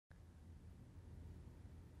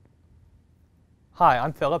Hi,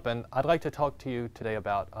 I'm Philip, and I'd like to talk to you today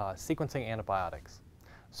about sequencing antibiotics.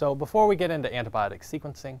 So before we get into antibiotic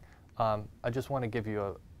sequencing, I just want to give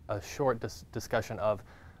you a short discussion of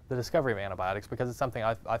the discovery of antibiotics because it's something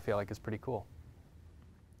I feel like is pretty cool.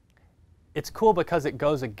 It's cool because it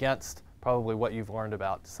goes against probably what you've learned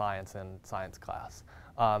about science in science class.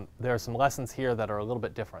 There are some lessons here that are a little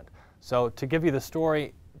bit different. So to give you the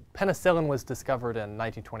story, penicillin was discovered in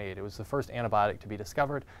 1928. It was the first antibiotic to be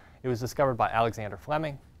discovered. It was discovered by Alexander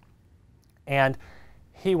Fleming, and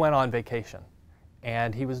he went on vacation.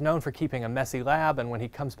 And he was known for keeping a messy lab, and when he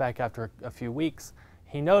comes back after a few weeks,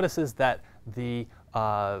 he notices that the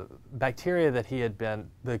bacteria that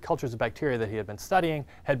the cultures of bacteria that he had been studying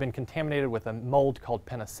had been contaminated with a mold called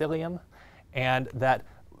Penicillium, and that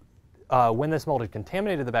when this mold had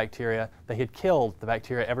contaminated the bacteria, they had killed the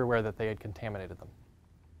bacteria everywhere that they had contaminated them.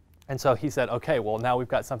 And so he said, okay, well, now we've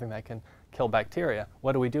got something that can kill bacteria.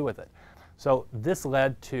 What do we do with it? So this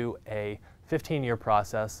led to a 15-year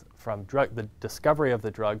process from the discovery of the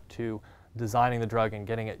drug to designing the drug and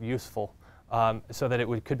getting it useful so that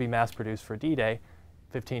it could be mass-produced for D-Day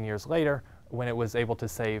 15 years later when it was able to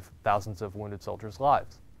save thousands of wounded soldiers'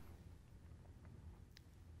 lives.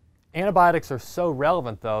 Antibiotics are so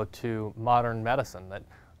relevant, though, to modern medicine that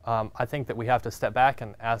I think that we have to step back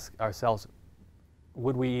and ask ourselves,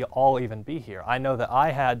 would we all even be here? I know that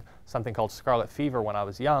I had something called scarlet fever when I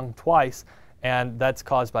was young, twice, and that's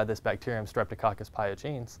caused by this bacterium, Streptococcus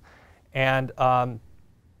pyogenes. And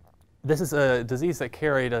this is a disease that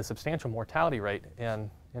carried a substantial mortality rate in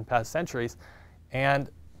past centuries,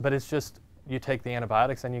 but it's just, you take the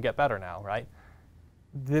antibiotics and you get better now, right?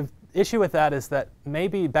 The issue with that is that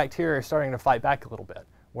maybe bacteria are starting to fight back a little bit.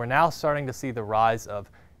 We're now starting to see the rise of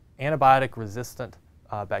antibiotic-resistant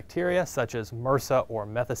bacteria, such as MRSA or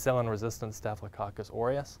methicillin-resistant Staphylococcus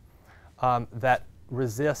aureus, that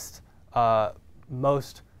resist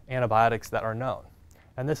most antibiotics that are known.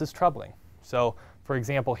 And this is troubling. So, for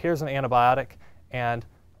example, here's an antibiotic and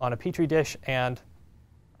on a petri dish, and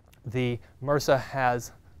the MRSA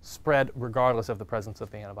has spread regardless of the presence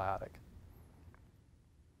of the antibiotic.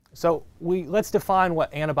 So let's define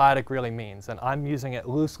what antibiotic really means, and I'm using it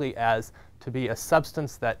loosely as to be a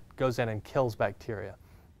substance that goes in and kills bacteria.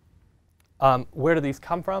 Where do these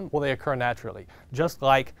come from? Well, they occur naturally. Just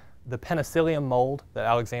like the Penicillium mold that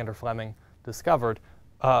Alexander Fleming discovered,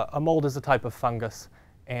 a mold is a type of fungus,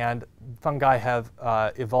 and fungi have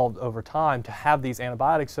evolved over time to have these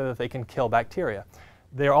antibiotics so that they can kill bacteria.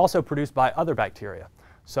 They are also produced by other bacteria,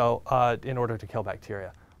 so in order to kill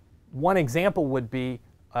bacteria. One example would be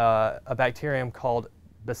a bacterium called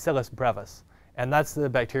Bacillus brevis, and that's the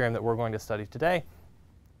bacterium that we're going to study today.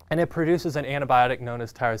 And it produces an antibiotic known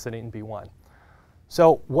as tyrosine B1.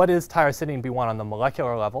 So what is tyrosine B1 on the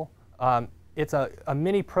molecular level? It's a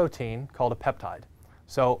mini protein called a peptide.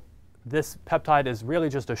 So this peptide is really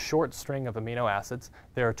just a short string of amino acids.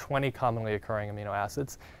 There are 20 commonly occurring amino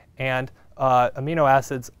acids. And amino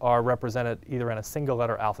acids are represented either in a single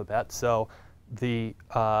letter alphabet. So the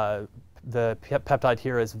peptide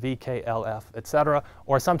here is V, K, L, F, etc.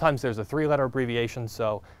 Or sometimes there's a 3-letter abbreviation,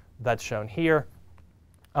 so that's shown here.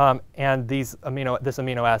 And this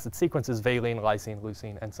amino acid sequence is valine, lysine,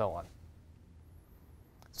 leucine, and so on.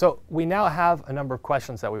 So we now have a number of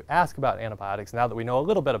questions that we ask about antibiotics now that we know a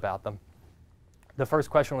little bit about them. The first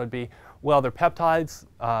question would be, well, they're peptides,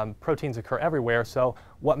 proteins occur everywhere, so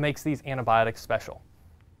what makes these antibiotics special?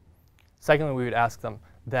 Secondly, we would ask them,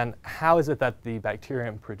 then how is it that the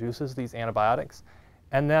bacterium produces these antibiotics?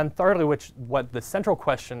 And then thirdly, what the central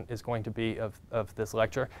question is going to be of this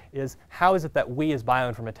lecture is, how is it that we as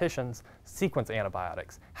bioinformaticians sequence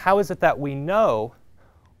antibiotics? How is it that we know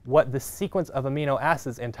what the sequence of amino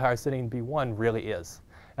acids in tyrosine B1 really is?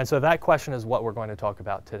 And so that question is what we're going to talk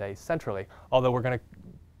about today centrally, although we're going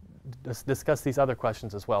to discuss these other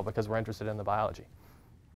questions as well because we're interested in the biology.